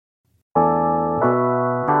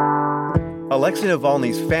Alexei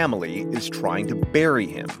Navalny's family is trying to bury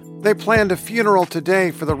him. They planned a funeral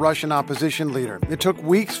today for the Russian opposition leader. It took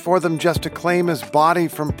weeks for them just to claim his body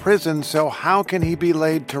from prison, so how can he be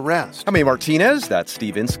laid to rest? I'm A. Martinez, that's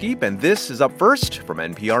Steve Inskeep, and this is Up First from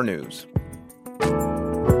NPR News.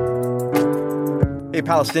 A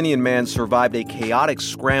Palestinian man survived a chaotic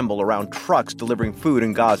scramble around trucks delivering food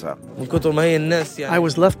in Gaza. I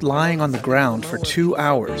was left lying on the ground for 2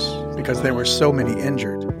 hours because there were so many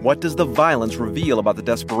injured. What does the violence reveal about the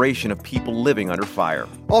desperation of people living under fire?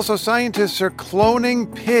 Also, scientists are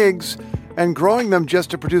cloning pigs and growing them just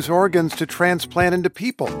to produce organs to transplant into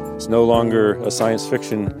people. It's no longer a science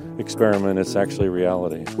fiction experiment, it's actually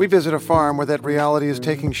reality. We visit a farm where that reality is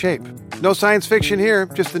taking shape. No science fiction here,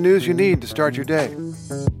 just the news you need to start your day.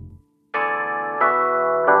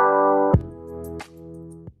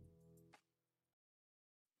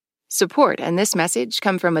 Support and this message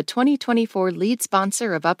come from a 2024 lead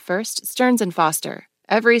sponsor of Up First, Stearns & Foster.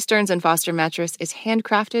 Every Stearns & Foster mattress is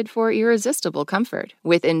handcrafted for irresistible comfort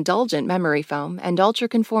with indulgent memory foam and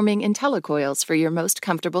ultra-conforming IntelliCoils for your most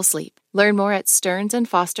comfortable sleep. Learn more at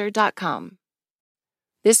stearnsandfoster.com.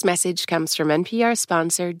 This message comes from NPR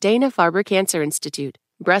sponsor Dana-Farber Cancer Institute.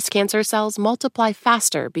 Breast cancer cells multiply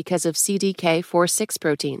faster because of CDK4/6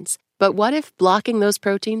 proteins. But what if blocking those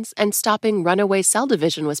proteins and stopping runaway cell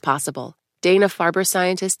division was possible? Dana-Farber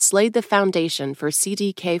scientists laid the foundation for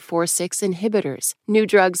CDK4/6 inhibitors, new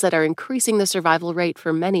drugs that are increasing the survival rate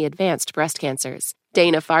for many advanced breast cancers.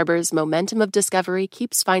 Dana-Farber's momentum of discovery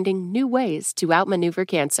keeps finding new ways to outmaneuver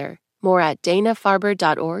cancer. More at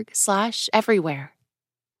danafarber.org/everywhere.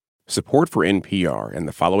 Support for NPR and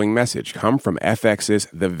the following message come from FX's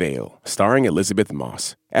The Veil, starring Elizabeth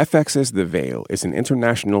Moss. FX's The Veil is an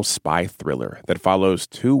international spy thriller that follows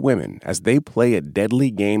two women as they play a deadly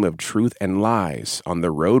game of truth and lies on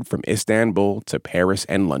the road from Istanbul to Paris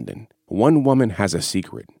and London. One woman has a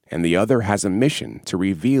secret, and the other has a mission to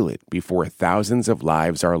reveal it before thousands of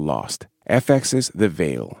lives are lost. FX's The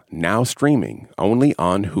Veil, now streaming only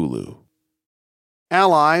on Hulu.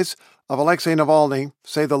 Allies of Alexei Navalny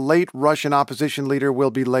say the late Russian opposition leader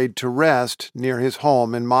will be laid to rest near his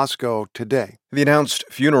home in Moscow today. The announced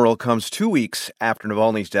funeral comes 2 weeks after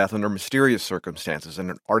Navalny's death under mysterious circumstances in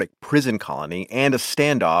an Arctic prison colony and a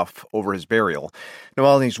standoff over his burial.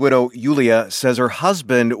 Navalny's widow, Yulia, says her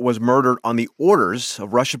husband was murdered on the orders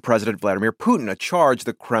of Russian President Vladimir Putin, a charge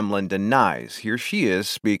the Kremlin denies. Here she is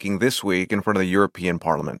speaking this week in front of the European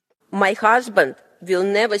Parliament. My husband will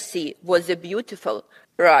never see what the beautiful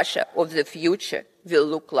Russia of the future will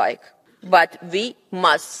look like. But we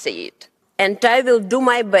must see it. And I will do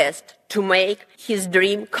my best to make his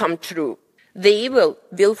dream come true. The evil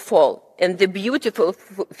will fall and the beautiful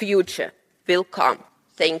future will come.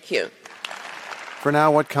 Thank you. For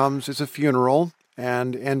now, what comes is a funeral,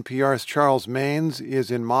 and NPR's Charles Maines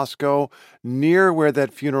is in Moscow, near where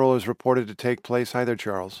that funeral is reported to take place. Hi there,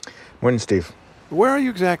 Charles. Morning, Steve. Where are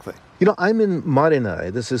you exactly? I'm in Marina.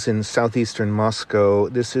 This is in southeastern Moscow.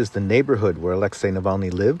 This is the neighborhood where Alexei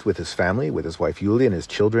Navalny lived with his family, with his wife Yulia and his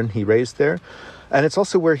children he raised there. And it's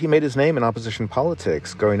also where he made his name in opposition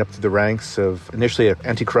politics, going up through the ranks of initially an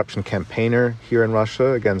anti-corruption campaigner here in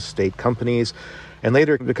Russia against state companies, and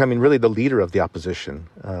later becoming really the leader of the opposition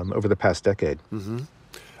over the past decade. Mm-hmm.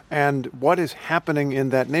 And what is happening in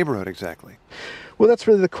that neighborhood exactly? Well, that's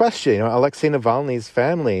really the question. Alexei Navalny's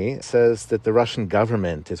family says that the Russian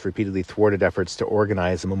government has repeatedly thwarted efforts to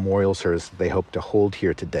organize a memorial service that they hope to hold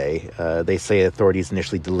here today. They say authorities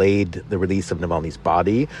initially delayed the release of Navalny's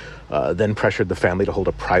body, then pressured the family to hold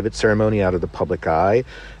a private ceremony out of the public eye,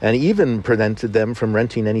 and even prevented them from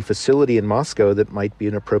renting any facility in Moscow that might be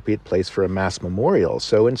an appropriate place for a mass memorial.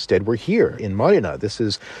 So instead, we're here in Marina. This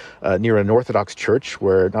is near an Orthodox church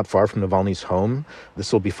where not far from Navalny's home.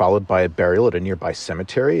 This will be followed by a burial at a nearby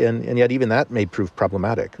cemetery, and yet even that may prove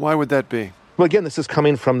problematic. Why would that be? Well, again, this is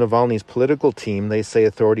coming from Navalny's political team. They say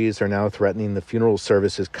authorities are now threatening the funeral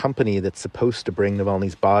services company that's supposed to bring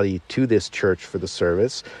Navalny's body to this church for the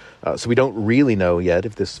service. So we don't really know yet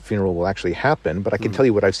if this funeral will actually happen, but I can tell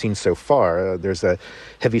you what I've seen so far. There's a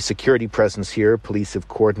heavy security presence here. Police have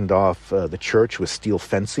cordoned off the church with steel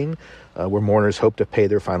fencing, where mourners hope to pay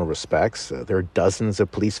their final respects. There are dozens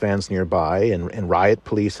of police vans nearby and riot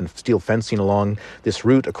police and steel fencing along this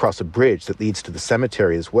route across a bridge that leads to the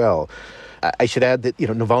cemetery as well. I should add that,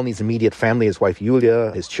 Navalny's immediate family, his wife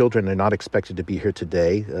Yulia, his children are not expected to be here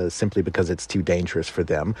today simply because it's too dangerous for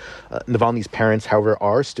them. Navalny's parents, however,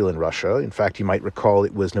 are still in Russia. In fact, you might recall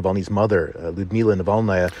it was Navalny's mother, Lyudmila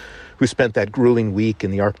Navalnaya, who spent that grueling week in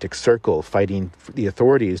the Arctic Circle fighting for the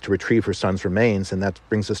authorities to retrieve her son's remains, and that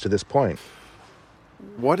brings us to this point.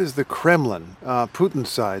 What is the Kremlin, Putin's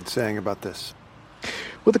side, saying about this?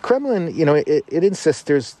 Well, the Kremlin, it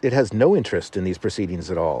insists it has no interest in these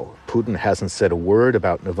proceedings at all. Putin hasn't said a word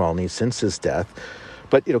about Navalny since his death.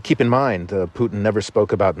 But, keep in mind, Putin never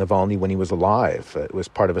spoke about Navalny when he was alive. It was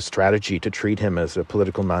part of a strategy to treat him as a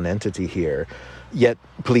political nonentity here. Yet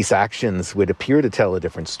police actions would appear to tell a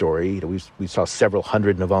different story. We saw several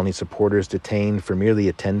hundred Navalny supporters detained for merely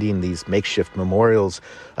attending these makeshift memorials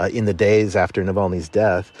in the days after Navalny's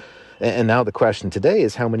death. And now the question today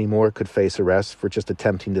is how many more could face arrest for just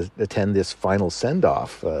attempting to attend this final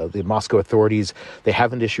send-off. The Moscow authorities, they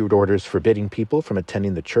haven't issued orders forbidding people from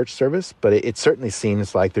attending the church service, but it certainly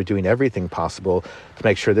seems like they're doing everything possible to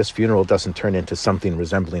make sure this funeral doesn't turn into something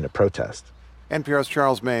resembling a protest. NPR's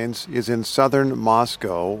Charles Maynes is in southern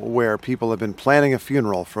Moscow, where people have been planning a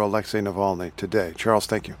funeral for Alexei Navalny today. Charles,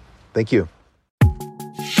 thank you. Thank you.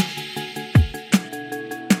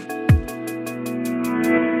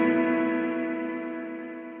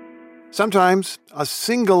 Sometimes a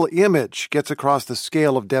single image gets across the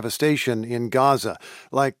scale of devastation in Gaza,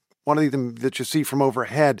 like one of them that you see from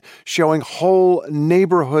overhead, showing whole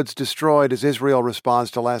neighborhoods destroyed as Israel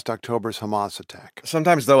responds to last October's Hamas attack.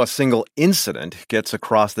 Sometimes, though, a single incident gets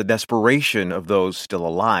across the desperation of those still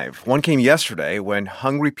alive. One came yesterday when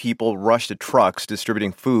hungry people rushed to trucks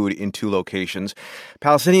distributing food in two locations.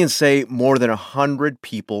 Palestinians say more than 100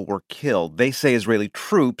 people were killed. They say Israeli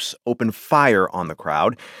troops opened fire on the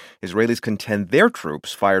crowd. Israelis contend their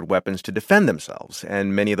troops fired weapons to defend themselves,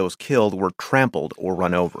 and many of those killed were trampled or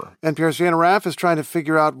run over. NPR's Jane Raff is trying to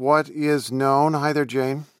figure out what is known. Hi there,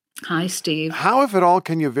 Jane. Hi, Steve. How, if at all,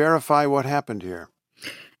 can you verify what happened here?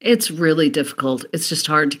 It's really difficult. It's just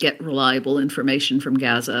hard to get reliable information from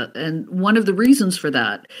Gaza. And one of the reasons for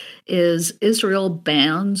that is Israel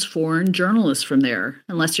bans foreign journalists from there.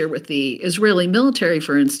 Unless you're with the Israeli military,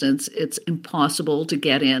 for instance, it's impossible to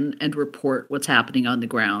get in and report what's happening on the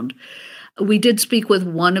ground. We did speak with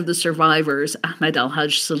one of the survivors, Ahmed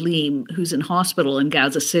Al-Hajj Salim, who's in hospital in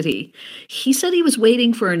Gaza City. He said he was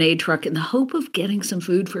waiting for an aid truck in the hope of getting some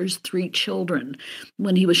food for his 3 children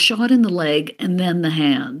when he was shot in the leg and then the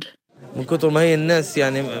hand. I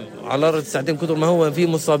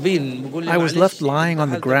was left lying on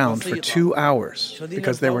the ground for 2 hours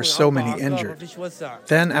because there were so many injured.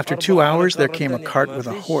 Then, after 2 hours, there came a cart with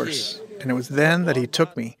a horse. And it was then that he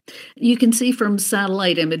took me. You can see from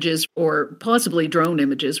satellite images or possibly drone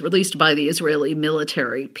images released by the Israeli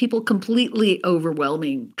military, people completely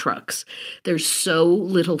overwhelming trucks. There's so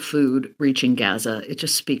little food reaching Gaza. It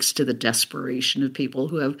just speaks to the desperation of people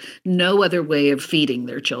who have no other way of feeding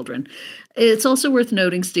their children. It's also worth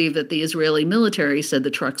noting, Steve, that the Israeli military said the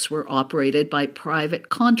trucks were operated by private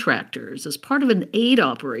contractors as part of an aid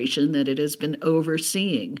operation that it has been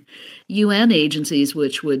overseeing. UN agencies,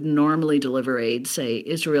 which would normally deliver aid, say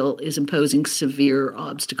Israel is imposing severe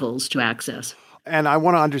obstacles to access. And I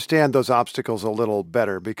want to understand those obstacles a little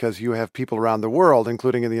better because you have people around the world,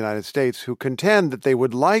 including in the United States, who contend that they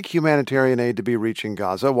would like humanitarian aid to be reaching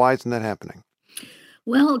Gaza. Why isn't that happening?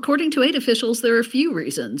 Well, according to aid officials, there are a few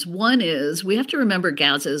reasons. One is we have to remember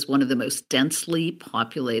Gaza is one of the most densely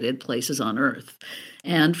populated places on Earth.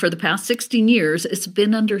 And for the past 16 years, it's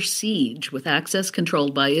been under siege with access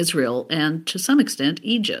controlled by Israel and, to some extent,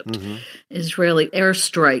 Egypt. Israeli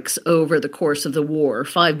airstrikes over the course of the war,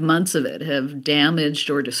 5 months of it, have damaged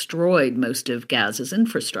or destroyed most of Gaza's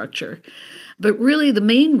infrastructure. But really, the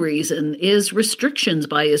main reason is restrictions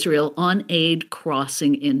by Israel on aid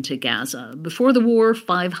crossing into Gaza. Before the war,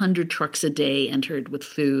 500 trucks a day entered with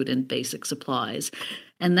food and basic supplies.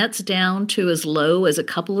 And that's down to as low as a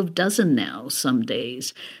couple of dozen now, some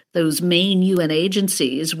days. Those main UN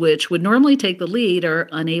agencies, which would normally take the lead, are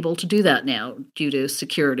unable to do that now due to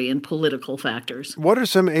security and political factors. What are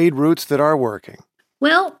some aid routes that are working?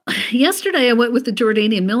 Well, yesterday I went with the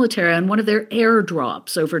Jordanian military on one of their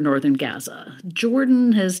airdrops over northern Gaza.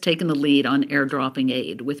 Jordan has taken the lead on airdropping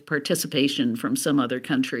aid with participation from some other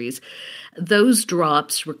countries. Those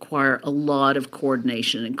drops require a lot of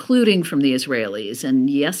coordination, including from the Israelis. And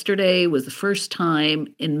yesterday was the first time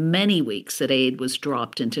in many weeks that aid was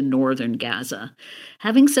dropped into northern Gaza.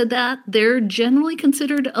 Having said that, they're generally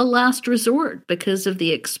considered a last resort because of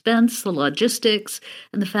the expense, the logistics,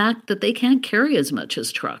 and the fact that they can't carry as much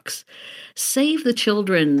as trucks. Save the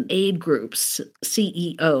Children Aid Group's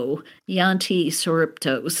CEO, Yanti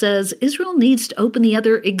Soripto, says Israel needs to open the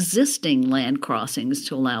other existing land crossings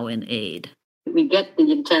to allow in aid. We get the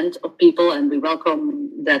intent of people and we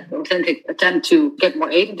welcome that authentic attempt to get more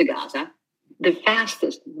aid into Gaza. The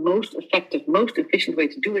fastest, most effective, most efficient way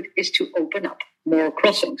to do it is to open up more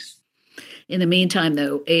crossings. In the meantime,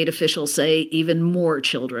 though, aid officials say even more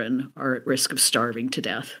children are at risk of starving to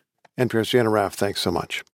death. NPR's Jana Raff, thanks so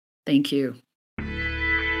much. Thank you.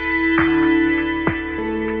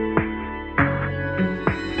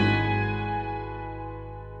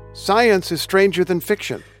 Science is stranger than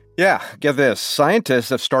fiction. Yeah, get this. Scientists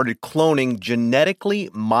have started cloning genetically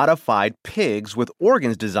modified pigs with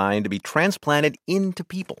organs designed to be transplanted into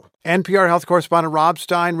people. NPR health correspondent Rob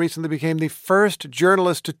Stein recently became the first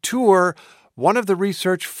journalist to tour one of the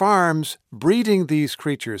research farms breeding these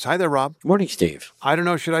creatures. Hi there, Rob. Morning, Steve. I don't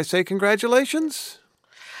know, should I say congratulations?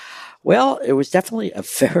 Well, it was definitely a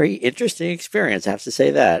very interesting experience, I have to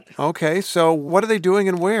say that. Okay, so what are they doing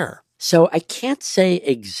and where? So I can't say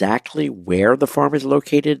exactly where the farm is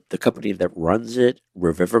located. The company that runs it,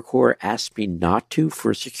 Revivicor, asked me not to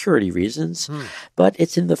for security reasons. But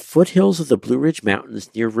it's in the foothills of the Blue Ridge Mountains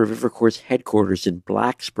near Revivicor's headquarters in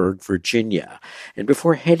Blacksburg, Virginia. And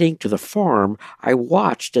before heading to the farm, I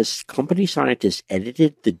watched as company scientists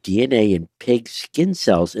edited the DNA in pig skin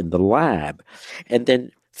cells in the lab and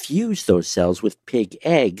then fuse those cells with pig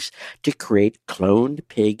eggs to create cloned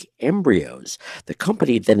pig embryos. The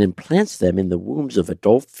company then implants them in the wombs of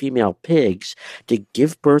adult female pigs to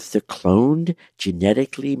give birth to cloned,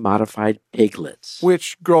 genetically modified piglets.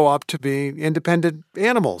 Which grow up to be independent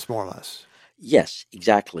animals, more or less. Yes,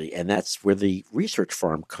 exactly. And that's where the research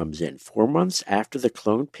farm comes in. 4 months after the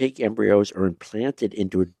cloned pig embryos are implanted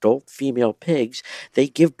into adult female pigs, they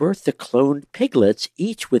give birth to cloned piglets,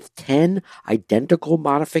 each with 10 identical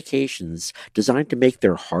modifications designed to make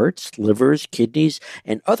their hearts, livers, kidneys,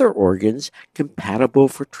 and other organs compatible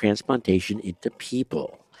for transplantation into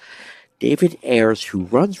people. David Ayers, who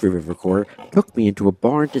runs Revivicor, took me into a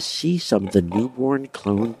barn to see some of the newborn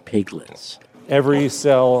cloned piglets. Every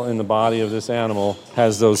cell in the body of this animal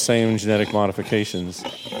has those same genetic modifications.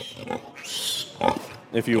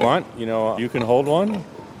 If you want, you can hold one.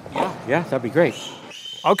 Yeah, that'd be great.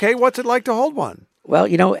 Okay, what's it like to hold one? Well,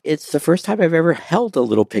 it's the first time I've ever held a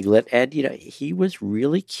little piglet, and, he was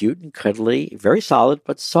really cute and cuddly, very solid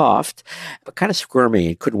but soft, but kind of squirmy,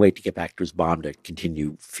 and couldn't wait to get back to his mom to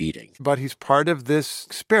continue feeding. But he's part of this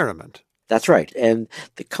experiment. That's right. And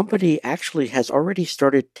the company actually has already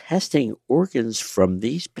started testing organs from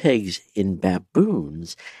these pigs in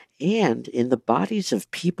baboons and in the bodies of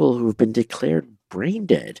people who have been declared brain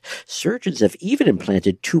dead. Surgeons have even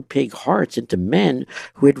implanted 2 pig hearts into men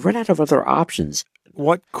who had run out of other options.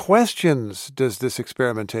 What questions does this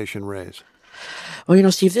experimentation raise? Well,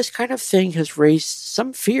 Steve, this kind of thing has raised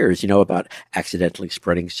some fears, about accidentally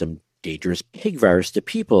spreading some dangerous pig virus to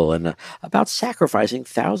people and about sacrificing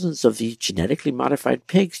thousands of these genetically modified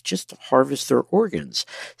pigs just to harvest their organs.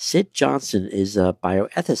 Sid Johnson is a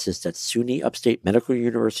bioethicist at SUNY Upstate Medical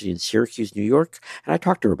University in Syracuse, New York, and I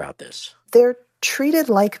talked to her about this. They're treated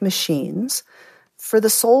like machines for the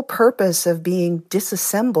sole purpose of being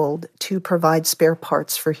disassembled to provide spare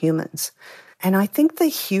parts for humans. And I think the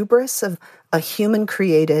hubris of a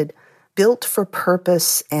human-created,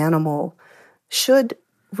 built-for-purpose animal should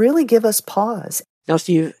really give us pause. Now,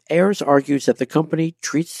 Steve, Ayers argues that the company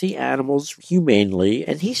treats the animals humanely,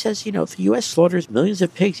 and he says, the U.S. slaughters millions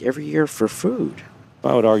of pigs every year for food.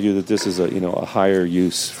 I would argue that this is a higher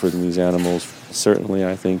use for these animals. Certainly,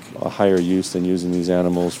 I think a higher use than using these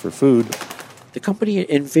animals for food. The company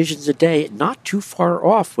envisions a day not too far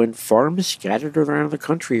off when farms scattered around the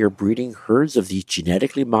country are breeding herds of these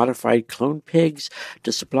genetically modified cloned pigs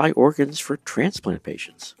to supply organs for transplant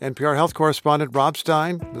patients. NPR health correspondent Rob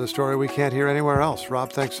Stein with a story we can't hear anywhere else.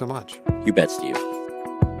 Rob, thanks so much. You bet, Steve.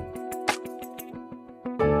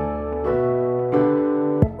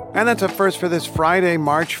 And that's Up First for this Friday,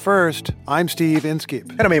 March 1st. I'm Steve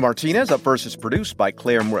Inskeep. And I'm A. Martinez. Up First is produced by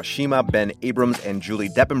Claire Murashima, Ben Abrams, and Julie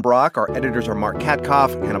Deppenbrock. Our editors are Mark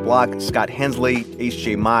Katkoff, Hannah Block, Scott Hensley,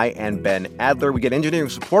 H.J. Mai, and Ben Adler. We get engineering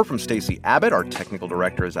support from Stacey Abbott. Our technical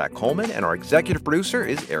director is Zach Coleman, and our executive producer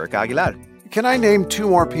is Eric Aguilar. Can I name 2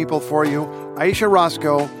 more people for you? Aisha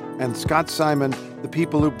Roscoe and Scott Simon, the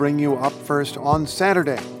people who bring you Up First on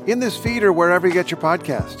Saturday, in this feed or wherever you get your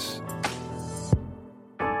podcasts.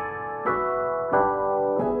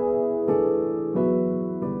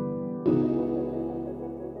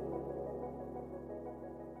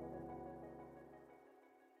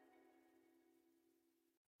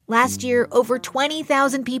 Last year, over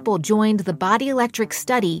 20,000 people joined the Body Electric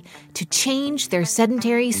study to change their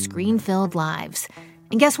sedentary, screen-filled lives.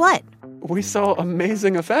 And guess what? We saw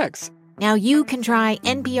amazing effects. Now you can try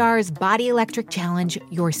NPR's Body Electric Challenge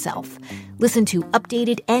yourself. Listen to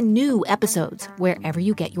updated and new episodes wherever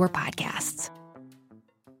you get your podcasts.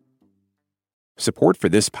 Support for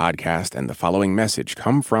this podcast and the following message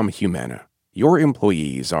come from Humana. Your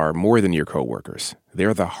employees are more than your coworkers.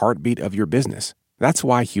 They're the heartbeat of your business. That's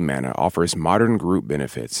why Humana offers modern group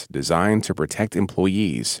benefits designed to protect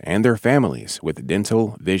employees and their families with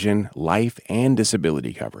dental, vision, life, and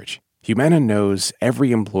disability coverage. Humana knows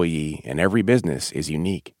every employee and every business is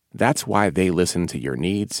unique. That's why they listen to your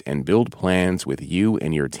needs and build plans with you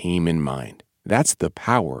and your team in mind. That's the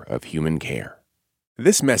power of human care.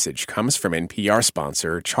 This message comes from NPR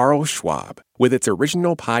sponsor Charles Schwab with its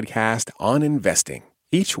original podcast on investing.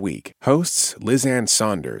 Each week, hosts Lizanne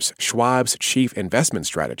Saunders, Schwab's chief investment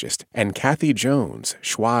strategist, and Kathy Jones,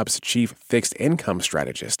 Schwab's chief fixed income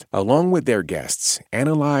strategist, along with their guests,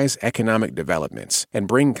 analyze economic developments and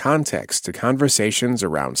bring context to conversations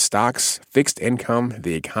around stocks, fixed income,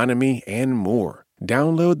 the economy, and more.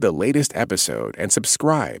 Download the latest episode and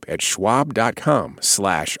subscribe at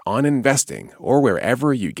schwab.com/oninvesting or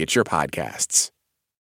wherever you get your podcasts.